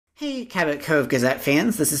Hey, Cabot Cove Gazette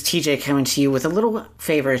fans, this is TJ coming to you with a little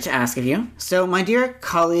favor to ask of you. So, my dear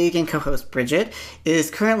colleague and co host Bridget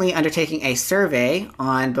is currently undertaking a survey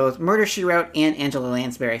on both Murder, She Wrote and Angela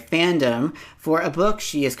Lansbury fandom for a book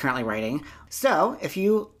she is currently writing. So, if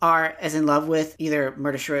you are as in love with either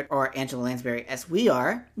Murder, She Wrote or Angela Lansbury as we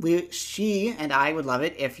are, she and I would love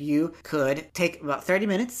it if you could take about 30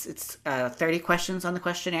 minutes. It's 30 questions on the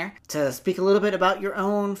questionnaire to speak a little bit about your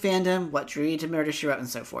own fandom, what drew you to Murder, She Wrote, and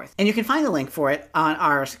so forth. And you can find the link for it on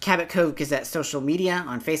our Cabot Cove Gazette social media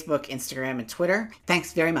on Facebook, Instagram, and Twitter.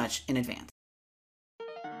 Thanks very much in advance.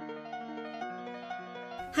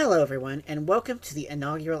 Hello, everyone, and welcome to the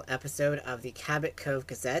inaugural episode of the Cabot Cove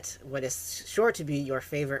Gazette, what is sure to be your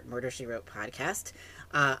favorite Murder, She Wrote podcast.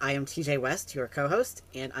 I am TJ West, your co-host,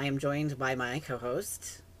 and I am joined by my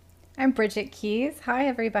co-host. I'm Bridget Keys. Hi,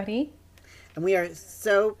 everybody. And we are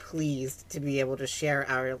so pleased to be able to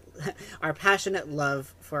share our passionate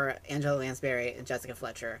love for Angela Lansbury and Jessica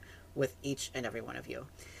Fletcher with each and every one of you.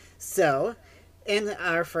 So, in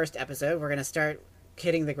our first episode, we're going to start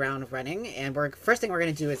hitting the ground running, and first thing we're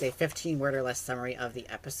going to do is a 15 word or less summary of the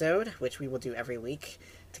episode, which we will do every week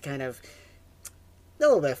to kind of a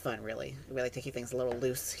little bit of fun, really. We like to keep things a little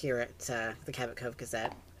loose here at the Cabot Cove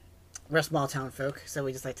Gazette. We're small town folk, so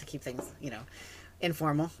we just like to keep things,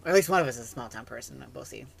 informal. Or at least one of us is a small town person. We'll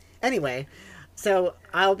see. Anyway, so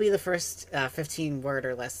I'll be the first 15 word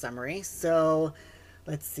or less summary. So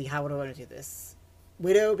let's see, how do I want to do this?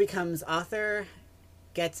 Widow becomes author,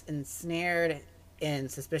 gets ensnared in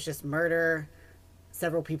suspicious murder,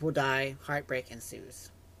 several people die, heartbreak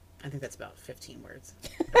ensues. I think that's about 15 words.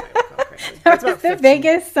 If I recall correctly. That was the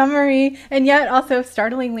biggest summary, and yet also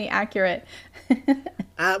startlingly accurate.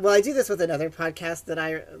 Well, I do this with another podcast that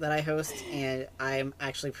I host, and I'm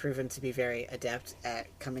actually proven to be very adept at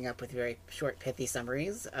coming up with very short, pithy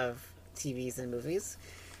summaries of TVs and movies.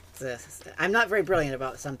 I'm not very brilliant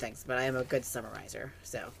about some things, but I am a good summarizer.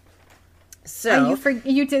 So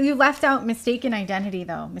you left out mistaken identity,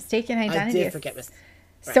 though. Mistaken identity I did forget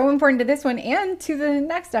so important to this one and to the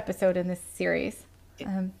next episode in this series.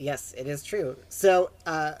 Yes, it is true. So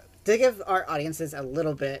to give our audiences a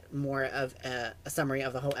little bit more of a summary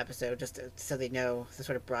of the whole episode, just so they know the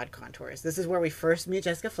sort of broad contours. This is where we first meet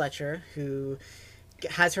Jessica Fletcher, who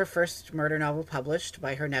has her first murder novel published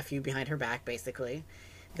by her nephew behind her back, basically.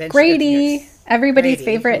 Then Grady, everybody's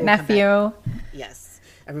favorite nephew. Yes.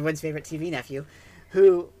 Everyone's favorite TV nephew,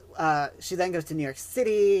 who she then goes to New York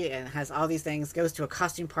City and has all these things, goes to a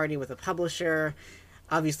costume party with a publisher.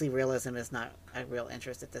 Obviously, realism is not a real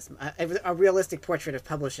interest at this. A realistic portrait of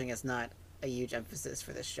publishing is not a huge emphasis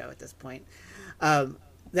for this show at this point.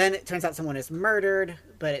 Then it turns out someone is murdered,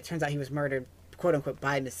 but it turns out he was murdered, quote unquote,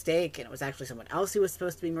 by mistake, and it was actually someone else who was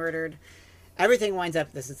supposed to be murdered. Everything winds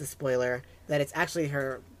up, this is a spoiler, that it's actually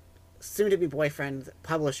her soon-to-be boyfriend,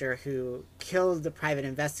 publisher, who killed the private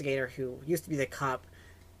investigator who used to be the cop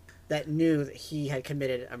that knew that he had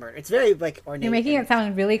committed a murder. It's very, ornate. You're making it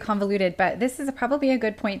sound really convoluted, but this is probably a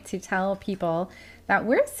good point to tell people that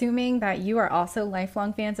we're assuming that you are also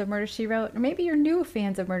lifelong fans of Murder, She Wrote, or maybe you're new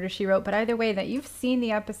fans of Murder, She Wrote, but either way, that you've seen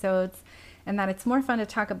the episodes and that it's more fun to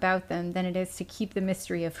talk about them than it is to keep the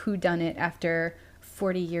mystery of who done it after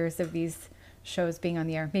 40 years of these shows being on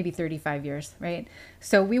the air, maybe 35 years, right?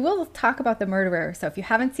 So we will talk about the murderer. So if you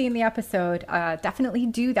haven't seen the episode, definitely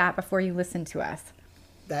do that before you listen to us.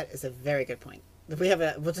 That is a very good point.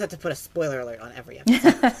 We'll just have to put a spoiler alert on every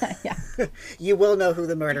episode. Yeah. You will know who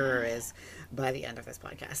the murderer is by the end of this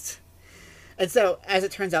podcast. And so, as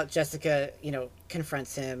it turns out, Jessica,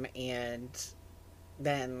 confronts him, and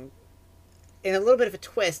then in a little bit of a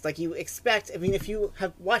twist, you expect, if you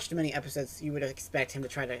have watched many episodes, you would expect him to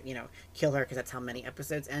try to, kill her because that's how many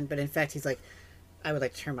episodes end. But in fact, he's like, I would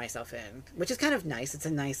like to turn myself in, which is kind of nice. It's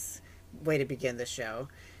a nice way to begin the show.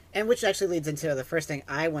 And which actually leads into the first thing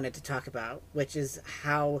I wanted to talk about, which is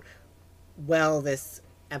how well this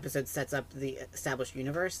episode sets up the established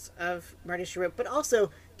universe of Murder, She Wrote, but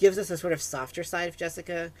also gives us a sort of softer side of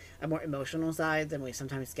Jessica, a more emotional side than we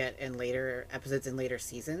sometimes get in later episodes in later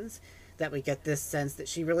seasons. That we get this sense that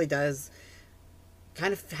she really does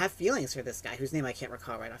kind of have feelings for this guy, whose name I can't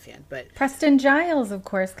recall right offhand. But Preston Giles, of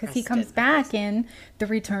course, because he comes back in The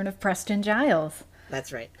Return of Preston Giles.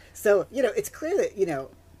 That's right. So, it's clear that,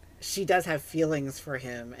 she does have feelings for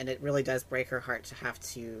him, and it really does break her heart to have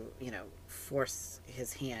to, force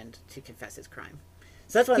his hand to confess his crime.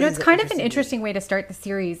 So that's it's kind of an interesting way to start the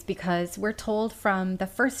series, because we're told from the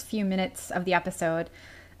first few minutes of the episode,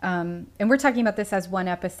 and we're talking about this as one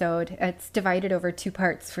episode. It's divided over two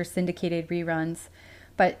parts for syndicated reruns.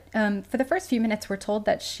 But for the first few minutes, we're told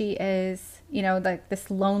that she is, like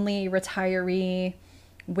this lonely retiree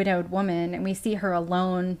widowed woman, and we see her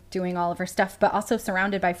alone doing all of her stuff, but also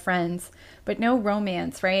surrounded by friends, but no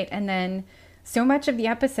romance, right? And then so much of the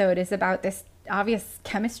episode is about this obvious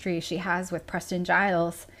chemistry she has with Preston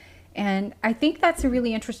Giles. And I think that's a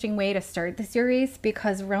really interesting way to start the series,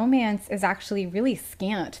 because romance is actually really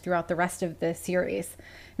scant throughout the rest of the series.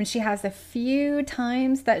 I mean, she has a few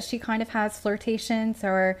times that she kind of has flirtations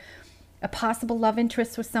or a possible love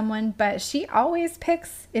interest with someone, but she always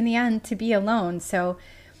picks in the end to be alone. So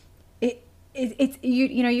it's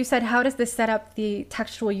you know, you said, how does this set up the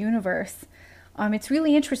textual universe? It's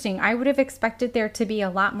really interesting. I would have expected there to be a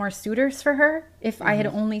lot more suitors for her if I had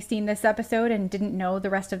only seen this episode and didn't know the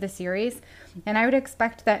rest of the series. And I would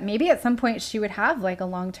expect that maybe at some point she would have like a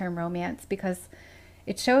long-term romance, because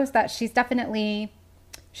it shows that she's definitely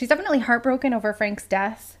heartbroken over Frank's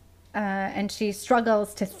death. And she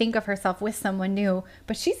struggles to think of herself with someone new,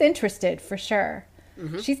 but she's interested for sure.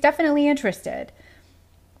 She's definitely interested.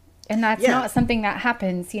 And that's not something that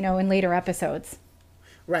happens, you know, in later episodes.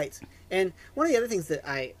 Right. And one of the other things that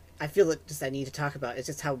I feel that just I need to talk about is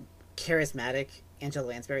just how charismatic Angela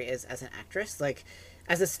Lansbury is as an actress. Like,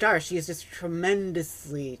 as a star, she is just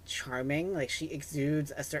tremendously charming. Like, she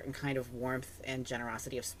exudes a certain kind of warmth and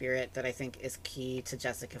generosity of spirit that I think is key to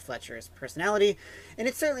Jessica Fletcher's personality. And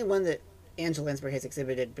it's certainly one that Angela Lansbury has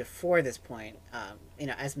exhibited before this point, you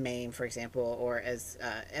know, as Mame, for example, or as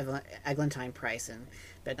Eglantine Price in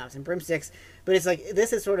Bedknobs and Broomsticks. But it's like,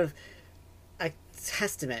 this is sort of a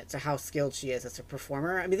testament to how skilled she is as a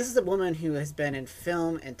performer. I mean, this is a woman who has been in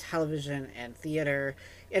film and television and theater,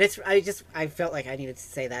 and I felt like I needed to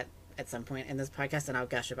say that at some point in this podcast, and I'll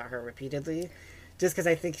gush about her repeatedly, just because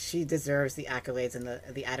I think she deserves the accolades and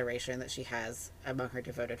the adoration that she has among her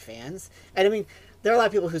devoted fans. And I mean, there are a lot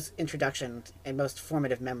of people whose introduction and most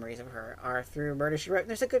formative memories of her are through Murder, She Wrote, and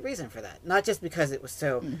there's a good reason for that. Not just because it was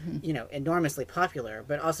so, you know, enormously popular,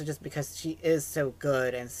 but also just because she is so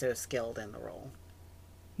good and so skilled in the role.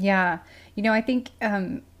 Yeah. You know, I think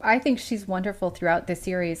she's wonderful throughout the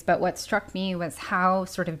series, but what struck me was how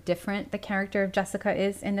sort of different the character of Jessica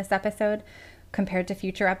is in this episode compared to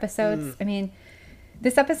future episodes. I mean,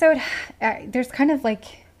 this episode, there's kind of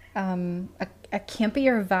like a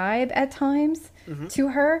campier vibe at times to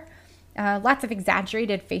her. Lots of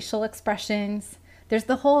exaggerated facial expressions. There's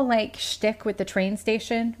the whole like shtick with the train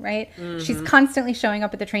station, right? She's constantly showing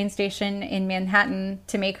up at the train station in Manhattan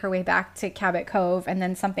to make her way back to Cabot Cove, and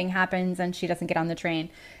then something happens and she doesn't get on the train.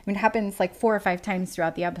 I mean, it happens like 4 or 5 times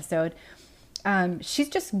throughout the episode. She's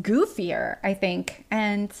just goofier, I think.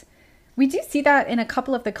 And we do see that in a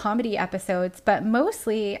couple of the comedy episodes, but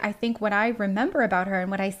mostly I think what I remember about her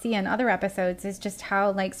and what I see in other episodes is just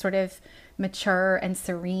how like sort of mature and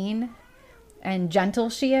serene and gentle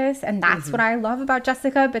she is. And that's what I love about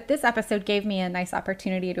Jessica. But this episode gave me a nice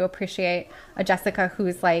opportunity to appreciate a Jessica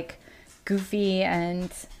who's like goofy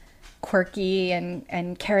and quirky and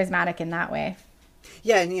charismatic in that way.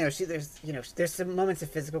 Yeah, and there's some moments of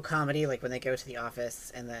physical comedy, like when they go to the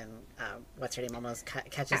office, and then what's her name almost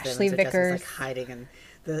catches Ashley them, and so Vickers. Jessica's like hiding in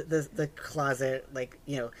the closet, like,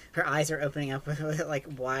 you know, her eyes are opening up with like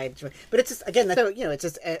wide. But it's just, again, so, you know, it's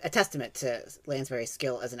just a testament to Lansbury's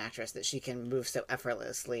skill as an actress that she can move so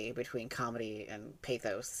effortlessly between comedy and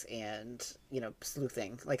pathos and, you know,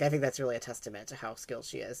 sleuthing. Like, I think that's really a testament to how skilled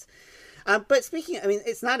she is. But speaking, I mean,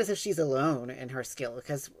 it's not as if she's alone in her skill,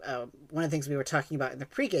 because one of the things we were talking about in the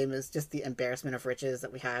pregame is just the embarrassment of riches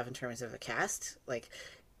that we have in terms of the cast. Like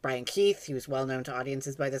Brian Keith, who's well known to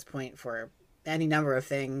audiences by this point for any number of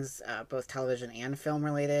things, both television and film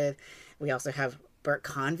related. We also have Bert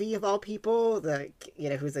Convy, of all people,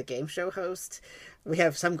 who's a game show host. We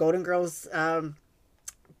have some Golden Girls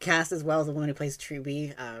cast as well. The woman who plays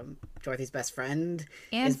Truby, Dorothy's best friend,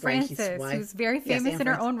 and Frances, who's very famous in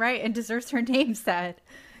her own right and deserves her name said.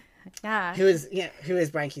 Yeah. Who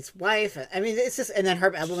is Brian Keith's wife? I mean, it's just, and then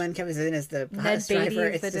Herb Edelman comes in as the Ned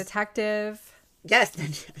Beatty, the detective. Yes,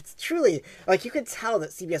 it's truly like you could tell that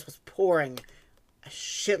CBS was pouring a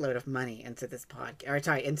shitload of money into this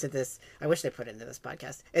into this. I wish they put it into this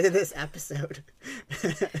podcast, into this episode.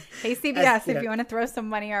 Hey CBS, if you want to throw some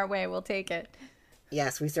money our way, we'll take it.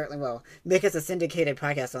 Yes, we certainly will. Make us a syndicated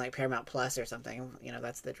podcast on like Paramount Plus or something. You know,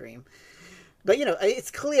 that's the dream. But, you know, it's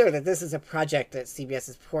clear that this is a project that CBS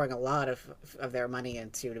is pouring a lot of their money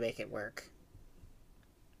into to make it work.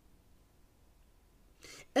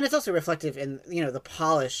 And it's also reflective in, you know, the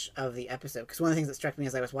polish of the episode. Because one of the things that struck me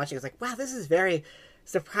as I was watching was like, wow, this is very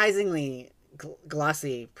surprisingly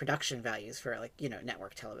glossy production values for, like, you know,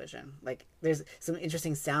 network television. Like, there's some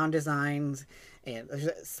interesting sound designs, and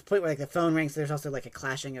there's a point where like the phone rings. There's also like a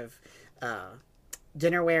clashing of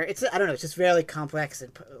dinnerware. I don't know, it's just really complex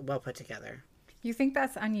and well put together. You think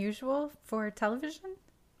that's unusual for television?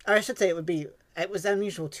 Or I should say it was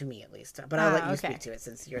unusual to me at least, but I'll let you Okay. speak to it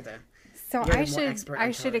since So you're I the more expert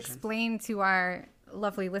on should television. explain to our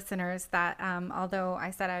lovely listeners that although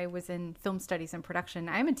I said I was in film studies and production,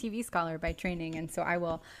 I'm a TV scholar by training, and so I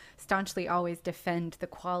will staunchly always defend the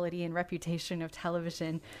quality and reputation of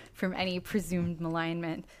television from any presumed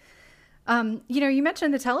malignment. You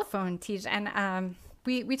mentioned the telephone, Tej, and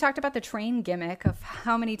we talked about the train gimmick of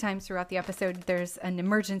how many times throughout the episode there's an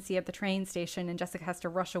emergency at the train station and Jessica has to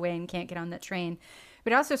rush away and can't get on that train.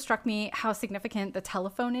 But it also struck me how significant the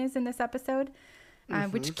telephone is in this episode,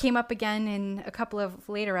 which came up again in a couple of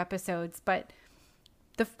later episodes. But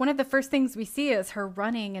one of the first things we see is her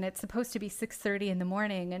running, and it's supposed to be 6:30 in the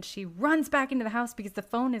morning, and she runs back into the house because the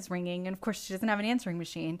phone is ringing, and of course she doesn't have an answering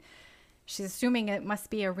machine. She's assuming it must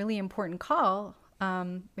be a really important call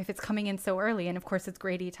if it's coming in so early. And of course, it's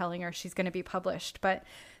Grady telling her she's going to be published. But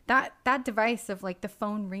that device of like the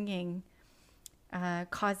phone ringing,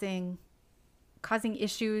 causing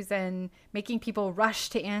issues and making people rush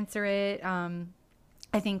to answer it,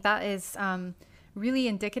 I think that is really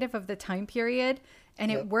indicative of the time period.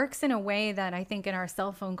 And it works in a way that I think in our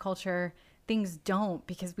cell phone culture, things don't,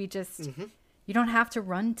 because we just, you don't have to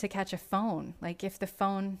run to catch a phone. Like if the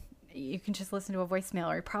phone, you can just listen to a voicemail,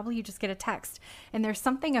 or probably you just get a text. And there's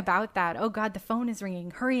something about that. Oh God, the phone is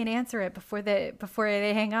ringing. Hurry and answer it before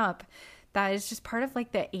they hang up. That is just part of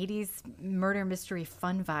like the 80s murder mystery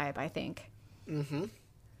fun vibe, I think.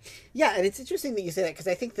 Yeah, and it's interesting that you say that, because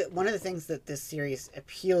I think that one of the things that this series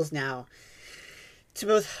appeals now to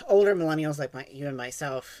both older millennials like you and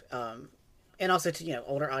myself, and also to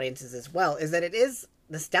older audiences as well, is that it is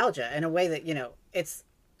nostalgia in a way that it's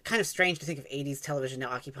kind of strange to think of 80s television now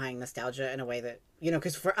occupying nostalgia in a way that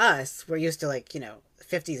because for us we're used to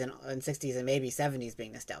 50s and 60s and maybe 70s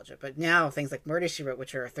being nostalgia, but now things like Murder, She Wrote,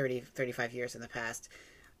 which are 35 years in the past,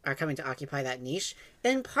 are coming to occupy that niche,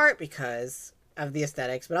 in part because of the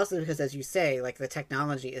aesthetics, but also because, as you say, like the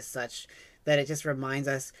technology is such that it just reminds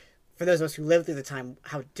us, for those of us who lived through the time,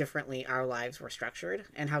 how differently our lives were structured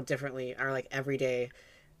and how differently our everyday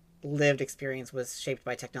lived experience was shaped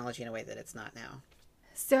by technology in a way that it's not now.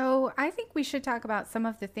 So I think we should talk about some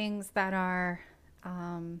of the things that are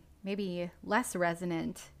maybe less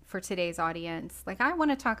resonant for today's audience. Like I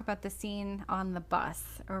want to talk about the scene on the bus,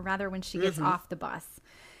 or rather when she gets off the bus.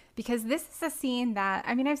 Because this is a scene that,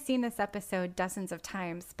 I mean, I've seen this episode dozens of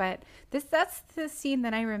times, but that's the scene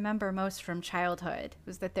that I remember most from childhood,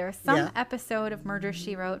 was that there's some episode of Murder,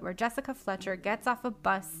 She Wrote where Jessica Fletcher gets off a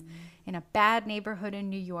bus in a bad neighborhood in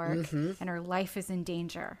New York and her life is in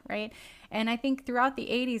danger, right? And I think throughout the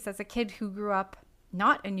 80s, as a kid who grew up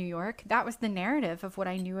not in New York, that was the narrative of what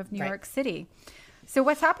I knew of New York City. So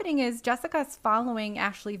what's happening is Jessica's following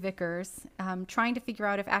Ashley Vickers, trying to figure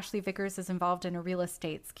out if Ashley Vickers is involved in a real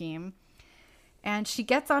estate scheme. And she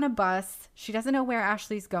gets on a bus. She doesn't know where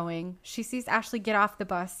Ashley's going. She sees Ashley get off the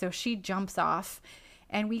bus, so she jumps off.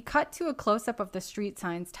 And we cut to a close-up of the street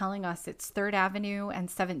signs telling us it's 3rd Avenue and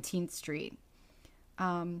 17th Street.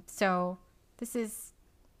 So this is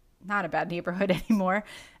not a bad neighborhood anymore.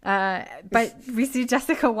 But we see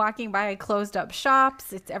Jessica walking by closed up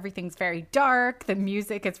shops. Everything's very dark. The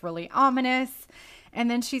music is really ominous.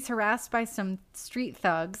 And then she's harassed by some street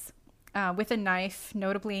thugs with a knife,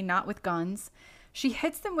 notably not with guns. She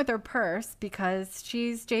hits them with her purse because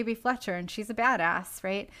she's J.B. Fletcher and she's a badass,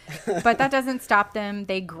 right? But that doesn't stop them.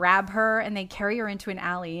 They grab her and they carry her into an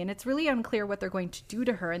alley. And it's really unclear what they're going to do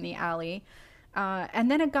to her in the alley.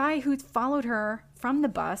 And then a guy who followed her from the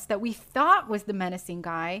bus that we thought was the menacing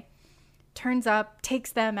guy turns up,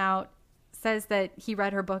 takes them out, says that he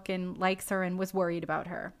read her book and likes her and was worried about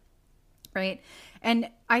her. Right. And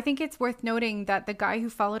I think it's worth noting that the guy who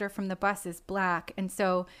followed her from the bus is black. And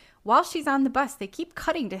so while she's on the bus, they keep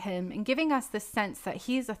cutting to him and giving us the sense that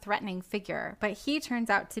he's a threatening figure, but he turns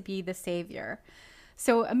out to be the savior.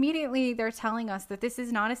 So immediately they're telling us that this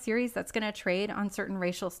is not a series that's going to trade on certain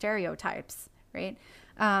racial stereotypes. Right.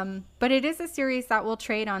 But it is a series that will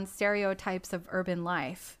trade on stereotypes of urban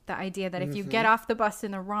life. The idea that if you get off the bus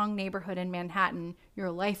in the wrong neighborhood in Manhattan,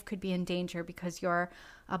 your life could be in danger because you're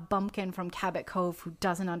a bumpkin from Cabot Cove who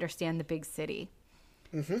doesn't understand the big city.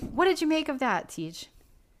 What did you make of that, Tej?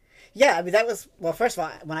 Yeah, I mean, that was, well, first of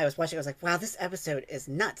all, when I was watching, I was like, wow, this episode is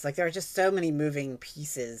nuts. Like, there are just so many moving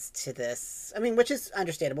pieces to this. I mean, which is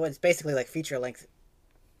understandable. It's basically like feature length.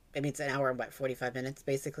 I mean, it's an hour and 45 minutes,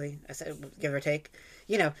 basically, give or take.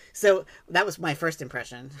 So that was my first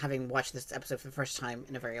impression, having watched this episode for the first time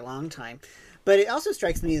in a very long time. But it also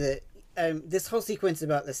strikes me that this whole sequence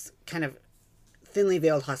about this kind of thinly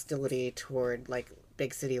veiled hostility toward,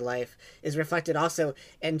 big city life is reflected also,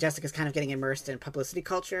 and Jessica's kind of getting immersed in publicity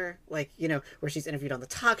culture, like, you know, where she's interviewed on the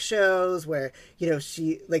talk shows, where, you know,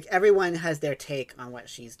 she, like, everyone has their take on what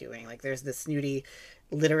she's doing. Like, there's this snooty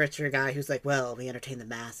literature guy who's like, well, we entertain the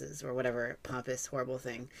masses, or whatever pompous, horrible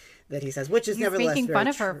thing that he says, which is He's nevertheless making very fun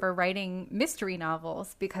of her true. for writing mystery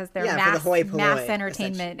novels because they're Yeah, for the mass, hoi polloi, mass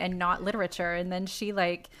entertainment and not literature. And then she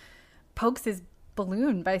like pokes his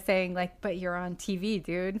balloon by saying like, but you're on TV,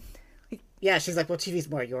 dude. Yeah, she's like, well, TV's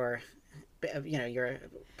more your, you know, your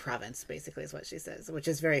province, basically, is what she says, which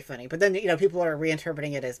is very funny. But then, you know, people are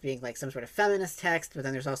reinterpreting it as being like some sort of feminist text. But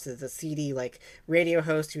then there's also the seedy, like, radio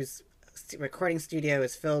host whose recording studio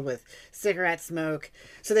is filled with cigarette smoke.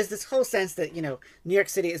 So there's this whole sense that, you know, New York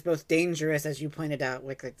City is both dangerous, as you pointed out,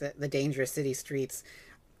 like the dangerous city streets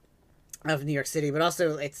of New York City, but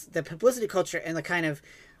also it's the publicity culture and the kind of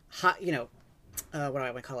hot, you know, what do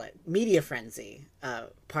I want to call it? Media frenzy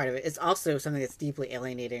part of it. It's also something that's deeply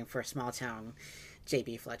alienating for small town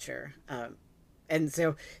J.B. Fletcher. And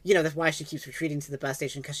so, you know, that's why she keeps retreating to the bus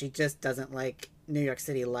station, because she just doesn't like New York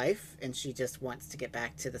City life, and she just wants to get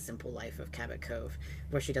back to the simple life of Cabot Cove,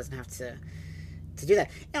 where she doesn't have to do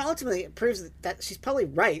that. And ultimately, it proves that she's probably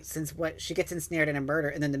right, since what she gets ensnared in a murder,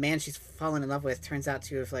 and then the man she's fallen in love with turns out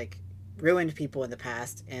to have, like, ruined people in the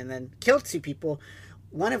past, and then killed 2 people,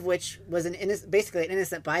 one of which was basically an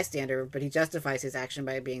innocent bystander, but he justifies his action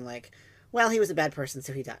by being like, well, he was a bad person,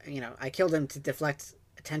 so he died. You know, I killed him to deflect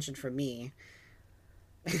attention from me.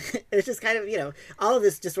 It's just kind of, you know, all of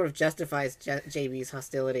this just sort of justifies JB's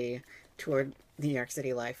hostility toward New York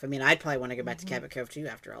City life. I mean, I'd probably want to go back to Cabot Cove too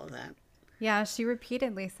after all of that. Yeah, she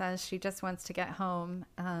repeatedly says she just wants to get home.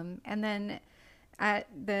 And then at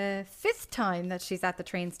the 5th time that she's at the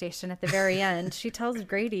train station at the very end, she tells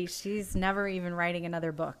Grady she's never even writing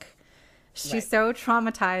another book. She's Right. so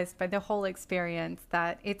traumatized by the whole experience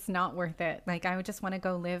that it's not worth it. Like, I would just want to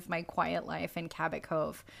go live my quiet life in Cabot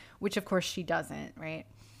Cove, which of course she doesn't, right?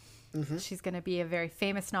 Mm-hmm. She's going to be a very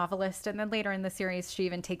famous novelist. And then later in the series, she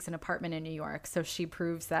even takes an apartment in New York. So she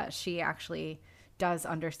proves that she actually does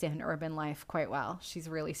understand urban life quite well. She's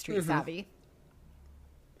really street savvy.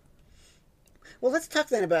 Well, let's talk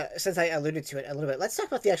then about, since I alluded to it a little bit, let's talk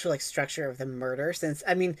about the actual, like, structure of the murder. Since,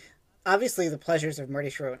 I mean, obviously the pleasures of Murder,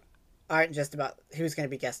 She Wrote aren't just about who's going to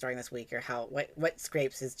be guest starring this week, or how what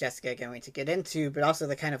scrapes is Jessica going to get into, but also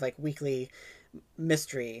the kind of, like, weekly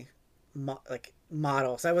mystery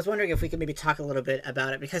model. So I was wondering if we could maybe talk a little bit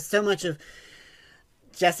about it, because so much of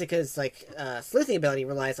Jessica's, like, sleuthing ability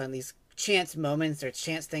relies on these chance moments or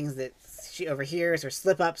chance things that she overhears, or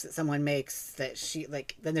slip ups that someone makes, that she,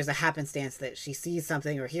 like, then there's a happenstance that she sees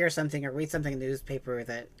something or hears something or reads something in the newspaper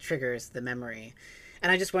that triggers the memory.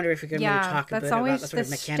 And I just wonder if we could maybe talk a bit about the sort of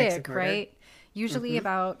mechanics of murder. Right? Usually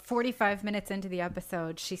about 45 minutes into the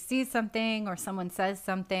episode, she sees something or someone says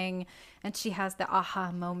something and she has the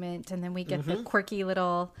aha moment, and then we get the quirky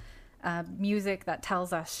little music that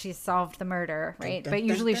tells us she's solved the murder, right? But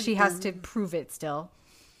usually she has to prove it still.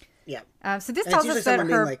 Yeah. So this And tells it's us that usually someone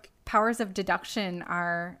her being like, powers of deduction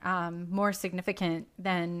are more significant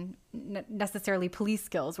than necessarily police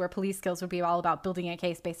skills, where police skills would be all about building a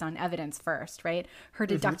case based on evidence first, right? Her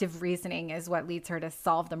deductive reasoning is what leads her to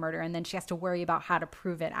solve the murder, and then she has to worry about how to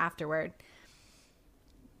prove it afterward.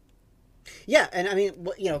 yeah, and I mean,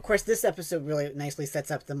 you know, of course, this episode really nicely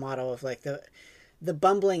sets up the model of, like, the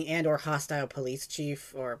bumbling and or hostile police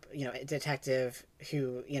chief, or, you know, detective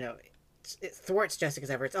who, you know, thwarts Jessica's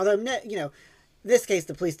efforts. Although, you know, in this case,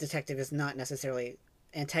 the police detective is not necessarily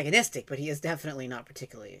antagonistic, but he is definitely not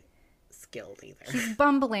particularly skilled either. He's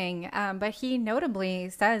bumbling, but he notably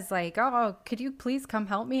says, like, oh, could you please come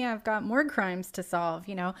help me? I've got more crimes to solve,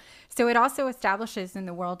 you know? So it also establishes in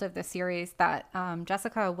the world of the series that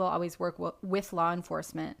Jessica will always work with law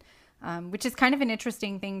enforcement, which is kind of an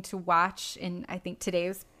interesting thing to watch in, I think,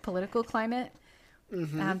 today's political climate.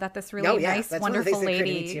 That this really nice, wonderful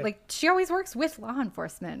lady, like, she always works with law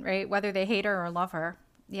enforcement, right? Whether they hate her or love her.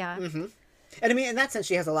 Yeah. And I mean, in that sense,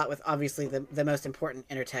 she has a lot with, obviously, the most important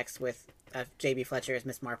intertext with J.B. Fletcher as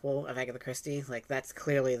Miss Marple of Agatha Christie. Like, that's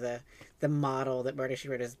clearly the model that Murder, She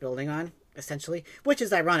Wrote is building on, essentially. Which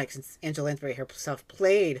is ironic, since Angela Lansbury herself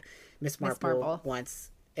played Miss Marple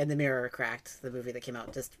once in The Mirror Cracked, the movie that came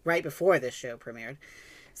out just right before this show premiered.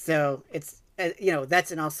 So it's, you know,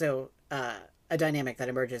 that's also a dynamic that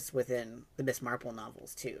emerges within the Miss Marple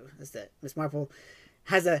novels too, is that Miss Marple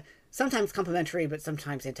has a sometimes complimentary but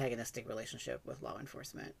sometimes antagonistic relationship with law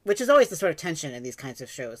enforcement, which is always the sort of tension in these kinds of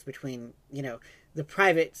shows between, you know, the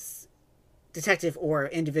private detective or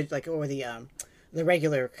individual, like, or the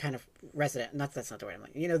regular kind of resident. That's not the word I'm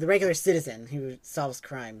like. You know, the regular citizen who solves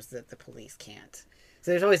crimes that the police can't.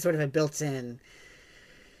 So there's always sort of a built-in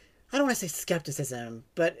I don't want to say skepticism,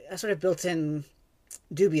 but a sort of built-in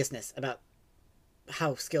dubiousness about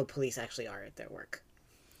how skilled police actually are at their work.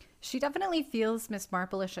 She definitely feels Miss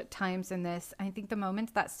Marple-ish at times in this. I think the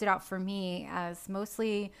moments that stood out for me as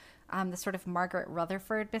mostly the sort of Margaret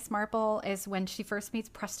Rutherford Miss Marple is when she first meets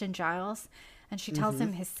Preston Giles, and she tells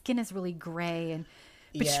him his skin is really gray, and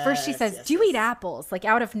but first she says, "Do you eat apples?" Like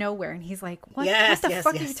out of nowhere, and he's like, "What the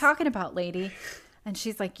fuck are you talking about, lady?" And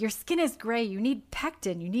she's like, "Your skin is gray. You need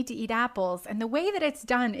pectin. You need to eat apples." And the way that it's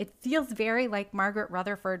done, it feels very like Margaret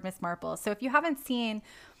Rutherford Miss Marple. So if you haven't seen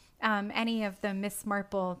any of the Miss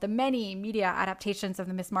Marple, the many media adaptations of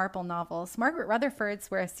the Miss Marple novels, Margaret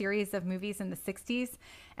Rutherford's were a series of movies in the 60s,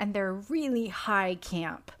 and they're really high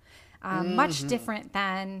camp, much different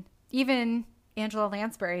than even Angela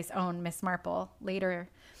Lansbury's own Miss Marple later.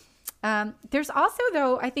 There's also,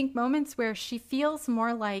 though, I think moments where she felt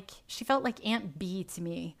like Aunt Bee to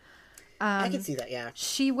me. I can see that, yeah.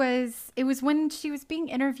 It was when she was being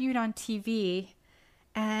interviewed on TV,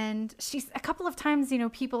 and she's a couple of times,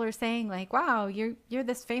 people are saying like, "Wow, you're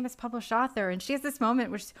this famous published author," and she has this moment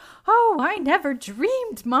where she's, "Oh, I never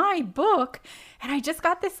dreamed my book," and I just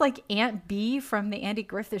got this like Aunt Bee from the Andy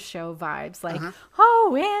Griffith Show vibes, like,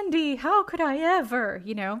 "Oh, Andy, how could I ever,"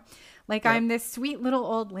 Like, yep. I'm this sweet little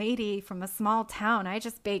old lady from a small town. I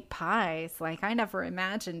just bake pies. Like, I never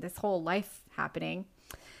imagined this whole life happening.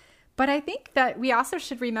 But I think that we also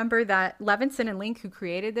should remember that Levinson and Link, who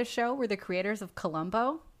created this show, were the creators of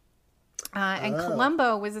Columbo. And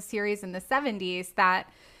Columbo was a series in the 70s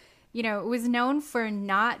that, it was known for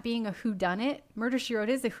not being a whodunit. Murder, She Wrote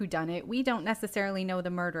is a whodunit. We don't necessarily know the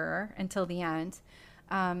murderer until the end.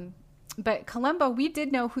 But Columbo, we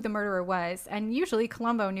did know who the murderer was, and usually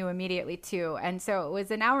Columbo knew immediately too. And so it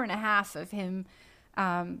was an hour and a half of him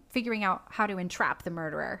figuring out how to entrap the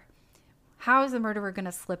murderer. How is the murderer going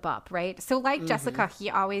to slip up, right? So like Jessica, he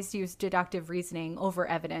always used deductive reasoning over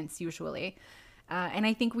evidence usually. And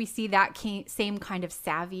I think we see that same kind of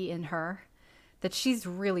savvy in her, that she's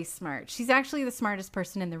really smart. She's actually the smartest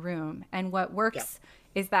person in the room. And what works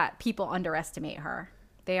is that people underestimate her.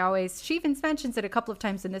 She even mentions it a couple of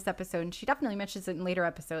times in this episode, and she definitely mentions it in later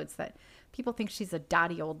episodes, that people think she's a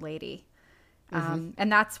dotty old lady. And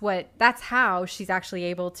that's how she's actually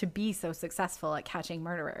able to be so successful at catching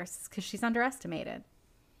murderers, because she's underestimated.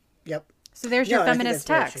 Yep. So there's your feminist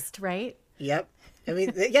text, right? Yep. I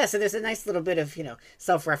mean, yeah, so there's a nice little bit of,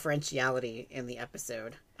 self-referentiality in the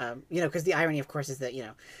episode. Because the irony, of course, is that,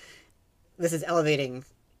 this is elevating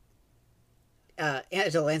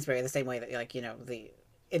Angela Lansbury the same way that,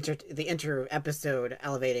 the inter-episode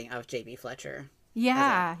elevating of J.B. Fletcher.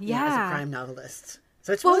 Yeah, as a crime novelist.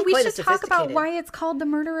 So it's really we quite should talk about why it's called The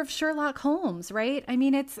Murder of Sherlock Holmes, right? I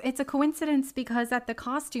mean, it's a coincidence because at the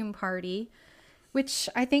costume party, which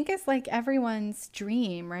I think is like everyone's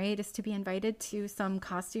dream, right, is to be invited to some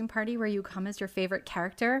costume party where you come as your favorite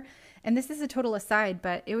character. And this is a total aside,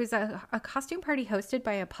 but it was a costume party hosted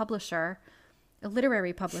by a publisher, a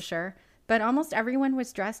literary publisher, but almost everyone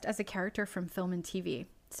was dressed as a character from film and TV.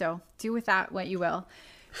 So do with that what you will.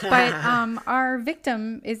 But our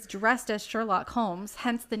victim is dressed as Sherlock Holmes,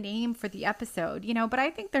 hence the name for the episode, but I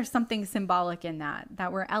think there's something symbolic in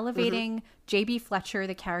that we're elevating J.B. Fletcher,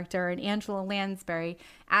 the character, and Angela Lansbury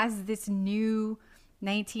as this new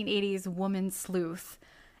 1980s woman sleuth.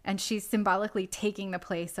 And she's symbolically taking the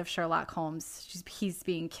place of Sherlock Holmes. He's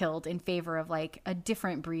being killed in favor of like a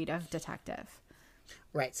different breed of detective.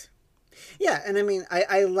 Right. Yeah, and I mean,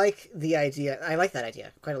 I like the idea. I like that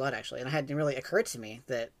idea quite a lot, actually. And it hadn't really occurred to me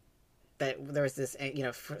that there was this,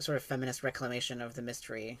 sort of feminist reclamation of the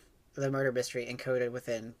mystery, the murder mystery encoded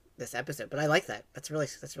within this episode. But I like that. That's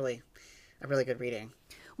really a really good reading.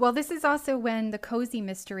 Well, this is also when the cozy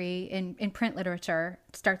mystery in print literature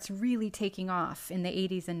starts really taking off in the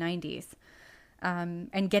 80s and 90s.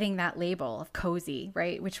 And getting that label of cozy,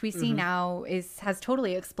 right? Which we see now has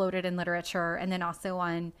totally exploded in literature, and then also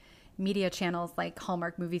on media channels like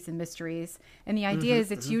Hallmark Movies and Mysteries. And the idea is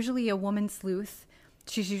it's usually a woman sleuth.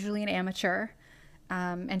 She's usually an amateur,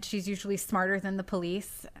 and she's usually smarter than the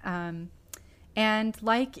police. And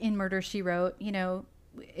like in Murder, She Wrote,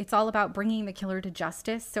 it's all about bringing the killer to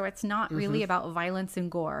justice. So it's not really about violence and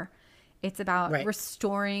gore. It's about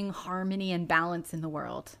restoring harmony and balance in the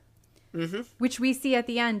world. Which we see at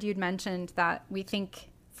the end. You'd mentioned that we think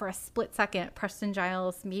for a split second, Preston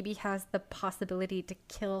Giles maybe has the possibility to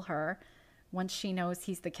kill her once she knows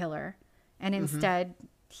he's the killer. And instead,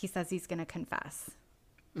 he says he's going to confess.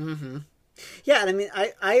 Yeah, and I mean,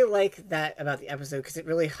 I like that about the episode because it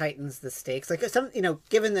really heightens the stakes. Like some,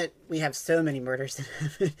 given that we have so many murders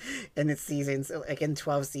in its seasons, like in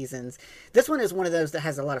 12 seasons, this one is one of those that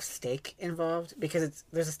has a lot of stake involved because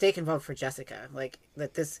there's a stake involved for Jessica. Like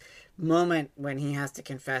that this moment when he has to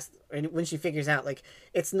confess, and when she figures out, like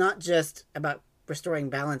it's not just about restoring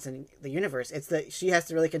balance in the universe. It's that she has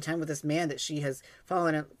to really contend with this man that she has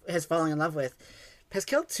fallen in love with, has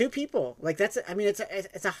killed two people. Like that's, I mean,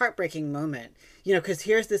 it's a heartbreaking moment, because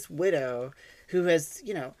here's this widow who has,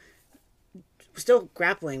 still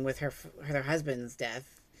grappling with her husband's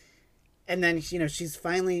death, and then she's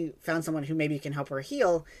finally found someone who maybe can help her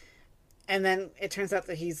heal, and then it turns out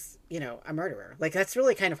that he's a murderer. Like that's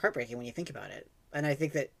really kind of heartbreaking when you think about it, and I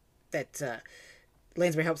think that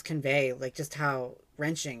Lansbury helps convey like just how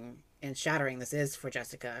wrenching and shattering this is for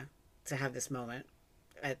Jessica to have this moment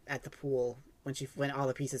at the pool when all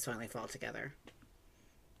the pieces finally fall together.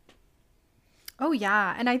 Oh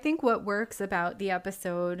yeah, and I think what works about the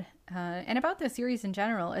episode and about the series in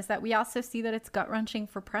general is that we also see that it's gut-wrenching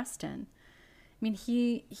for Preston. I mean,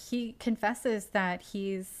 he confesses that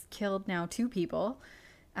he's killed now two people,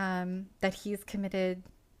 that he's committed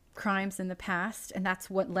crimes in the past, and that's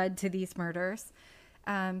what led to these murders.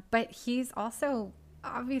 But he's also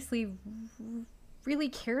obviously really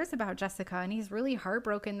cares about Jessica, and he's really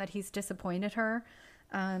heartbroken that he's disappointed her.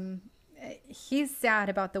 He's sad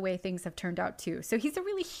about the way things have turned out too. So he's a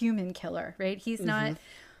really human killer, right? He's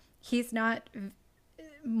not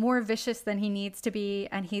more vicious than he needs to be,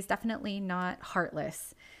 and he's definitely not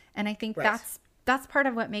heartless. And I think that's part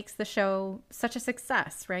of what makes the show such a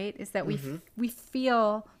success, right? Is that we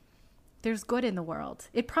feel there's good in the world.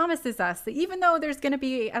 It promises us that even though there's going to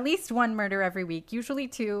be at least one murder every week, usually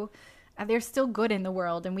two, there's still good in the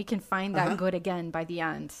world, and we can find that good again by the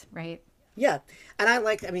end, right? Yeah. And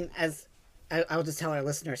as I'll just tell our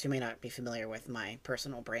listeners who may not be familiar with my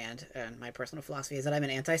personal brand and my personal philosophy is that I'm an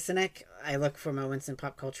anti-cynic. I look for moments in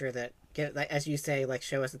pop culture that as you say, like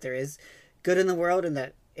show us that there is good in the world and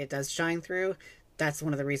that it does shine through. That's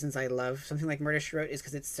one of the reasons I love something like Murder, She Wrote, is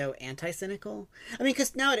because it's so anti-cynical. I mean,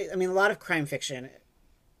 because nowadays, a lot of crime fiction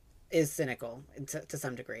is cynical to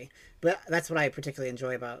some degree, but that's what I particularly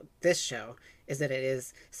enjoy about this show is that it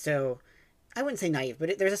is so, I wouldn't say naive,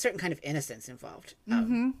 but there's a certain kind of innocence involved.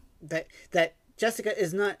 That Jessica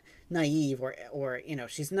is not naive or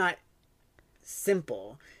she's not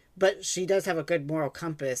simple, but she does have a good moral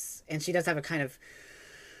compass, and she does have a kind of,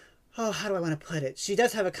 how do I want to put it? She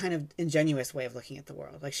does have a kind of ingenuous way of looking at the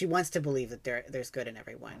world. Like she wants to believe that there's good in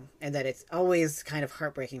everyone, and that it's always kind of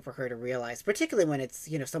heartbreaking for her to realize, particularly when it's,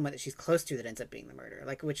 someone that she's close to that ends up being the murderer,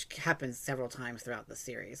 like which happens several times throughout the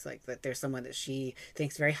series, like that there's someone that she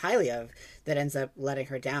thinks very highly of that ends up letting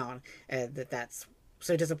her down, and that's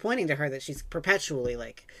so disappointing to her that she's perpetually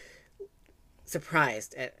like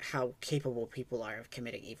surprised at how capable people are of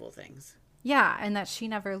committing evil things. Yeah, and that she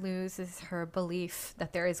never loses her belief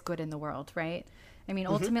that there is good in the world, right? I mean,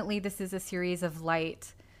 ultimately, this is a series of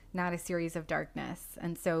light, not a series of darkness.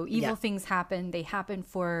 And so evil things happen. They happen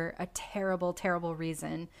for a terrible, terrible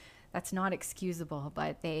reason. That's not excusable,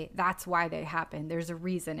 but that's why they happen. There's a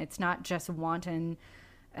reason. It's not just wanton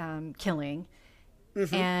killing.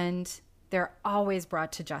 And they're always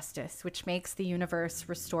brought to justice, which makes the universe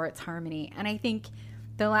restore its harmony. And I think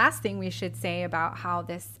the last thing we should say about how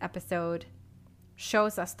this episode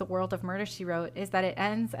shows us the world of Murder, She Wrote is that it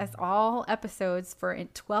ends as all episodes for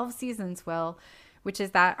 12 seasons will, which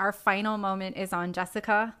is that our final moment is on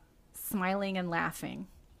Jessica smiling and laughing.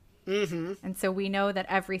 And so we know that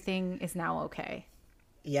everything is now okay.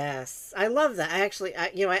 Yes, I love that.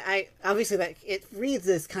 I obviously that it reads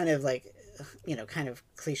as kind of like, kind of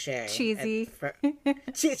cliche. Cheesy.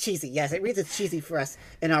 Cheesy, yes. It reads as cheesy for us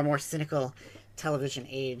in our more cynical television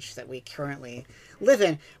age that we currently live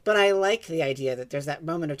in. But I like the idea that there's that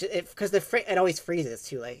moment of, because it always freezes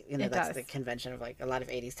too. Like, that's the convention of like a lot of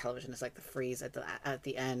 80s television is like the freeze at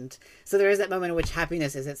the end. So there is that moment in which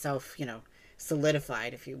happiness is itself,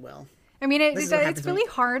 solidified, if you will. I mean, it's really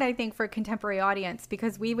hard, I think, for a contemporary audience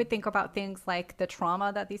because we would think about things like the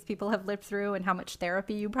trauma that these people have lived through and how much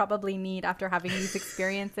therapy you probably need after having these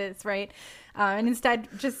experiences, right? And instead,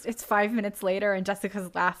 just it's 5 minutes later and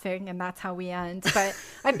Jessica's laughing and that's how we end. But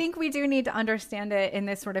I think we do need to understand it in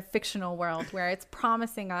this sort of fictional world where it's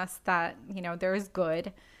promising us that, there is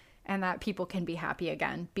good and that people can be happy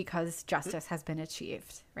again because justice has been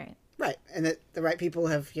achieved, right? Right, and that the right people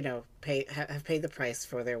have, paid the price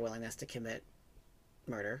for their willingness to commit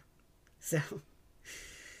murder. So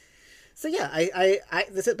yeah,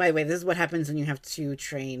 this is, by the way, this is what happens when you have two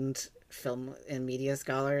trained film and media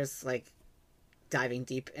scholars. Like, diving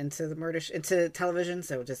deep into into television.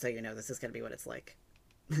 So just so you know, this is going to be what it's like.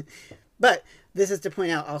 But this is to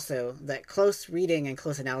point out also that close reading and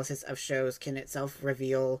close analysis of shows can itself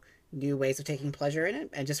reveal new ways of taking pleasure in it,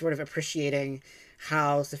 and just sort of appreciating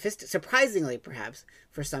how surprisingly, perhaps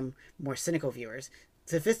for some more cynical viewers,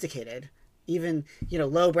 sophisticated, even,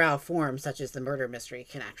 lowbrow forms such as the murder mystery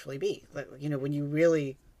can actually be. When you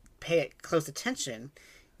really pay it close attention,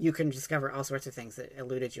 you can discover all sorts of things that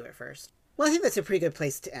eluded you at first. Well, I think that's a pretty good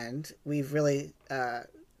place to end. We've really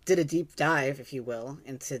did a deep dive, if you will,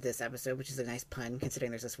 into this episode, which is a nice pun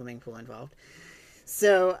considering there's a swimming pool involved.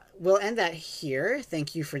 So we'll end that here.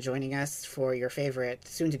 Thank you for joining us for your favorite,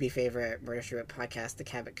 soon-to-be favorite Murder, She Wrote podcast, the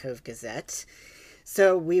Cabot Cove Gazette.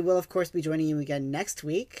 So we will, of course, be joining you again next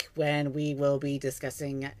week when we will be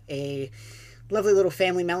discussing a lovely little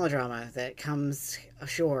family melodrama that comes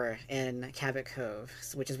ashore in Cabot Cove,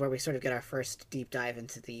 which is where we sort of get our first deep dive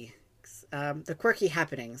into the quirky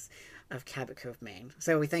happenings of Cabot Cove, Maine.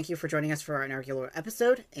 So we thank you for joining us for our inaugural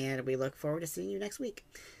episode, and we look forward to seeing you next week.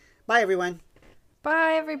 Bye, everyone.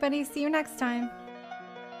 Bye, everybody. See you next time.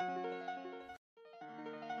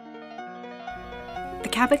 The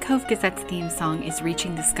Cabot Cove Gazette's theme song is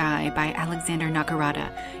Reaching the Sky by Alexander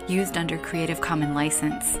Nakarada, used under Creative Commons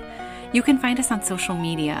license. You can find us on social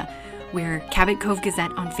media. We're Cabot Cove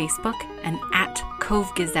Gazette on Facebook and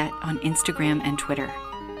 @Cove Gazette on Instagram and Twitter.